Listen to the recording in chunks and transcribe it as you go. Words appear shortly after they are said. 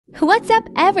What's up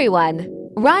everyone?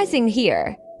 Rising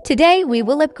here. Today we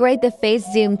will upgrade the face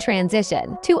zoom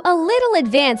transition to a little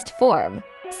advanced form.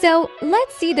 So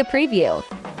let's see the preview.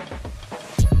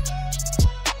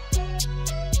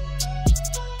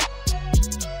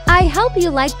 I hope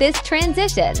you like this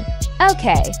transition.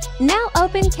 Okay, now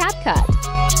open Capcut.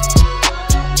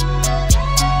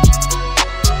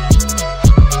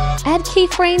 Add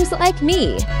keyframes like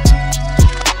me.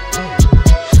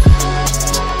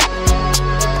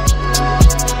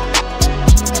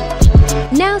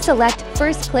 Now select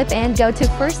first clip and go to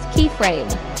first keyframe.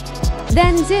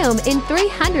 Then zoom in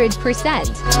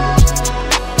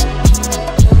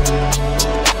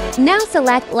 300%. Now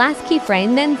select last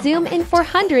keyframe, then zoom in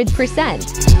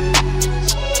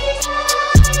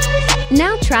 400%.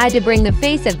 Now try to bring the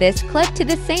face of this clip to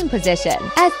the same position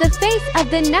as the face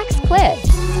of the next clip.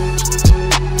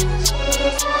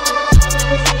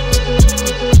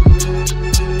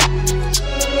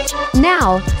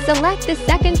 Now, select the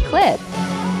second clip.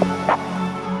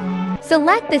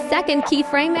 Select the second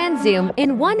keyframe and zoom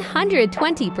in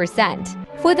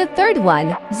 120%. For the third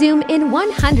one, zoom in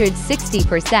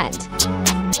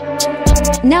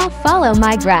 160%. Now follow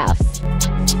my graphs.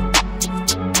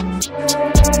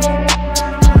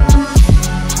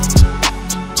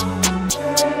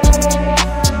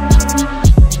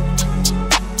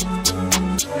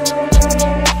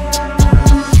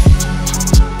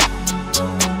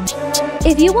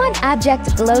 If you want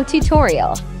abject glow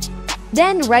tutorial,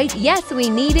 then write yes we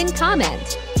need in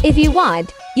comment. If you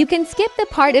want, you can skip the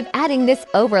part of adding this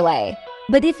overlay.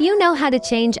 But if you know how to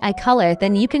change eye color,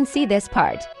 then you can see this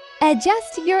part.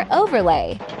 Adjust your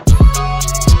overlay.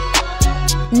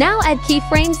 Now add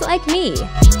keyframes like me.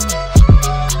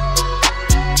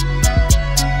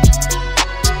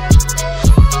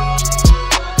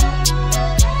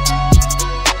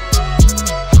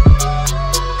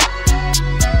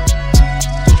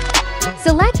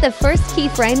 Select the first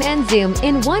keyframe and zoom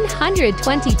in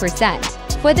 120%.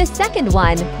 For the second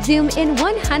one, zoom in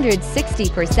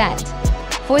 160%.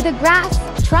 For the graphs,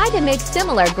 try to make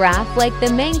similar graph like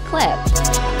the main clip.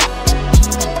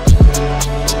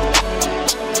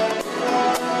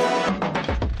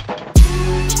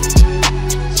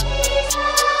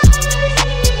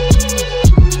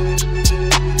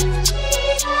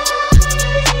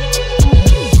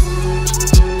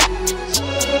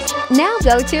 Now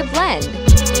go to Blend.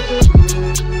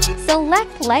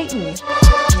 Select Lighten.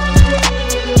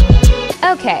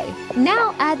 Okay,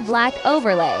 now add black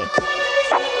overlay.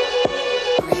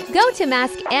 Go to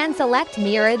Mask and select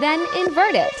Mirror, then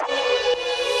invert it.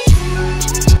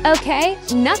 Okay,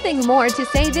 nothing more to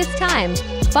say this time.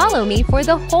 Follow me for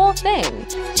the whole thing.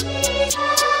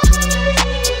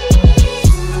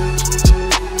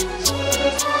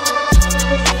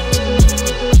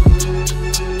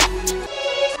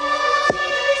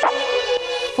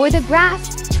 For the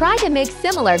graphs, try to make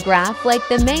similar graph like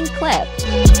the main clip.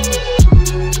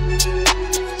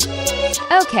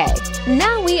 Okay,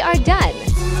 now we are done.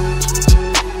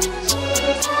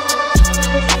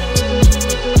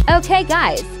 Okay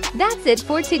guys, that's it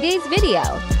for today's video.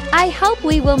 I hope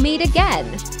we will meet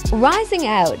again. Rising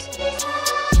out.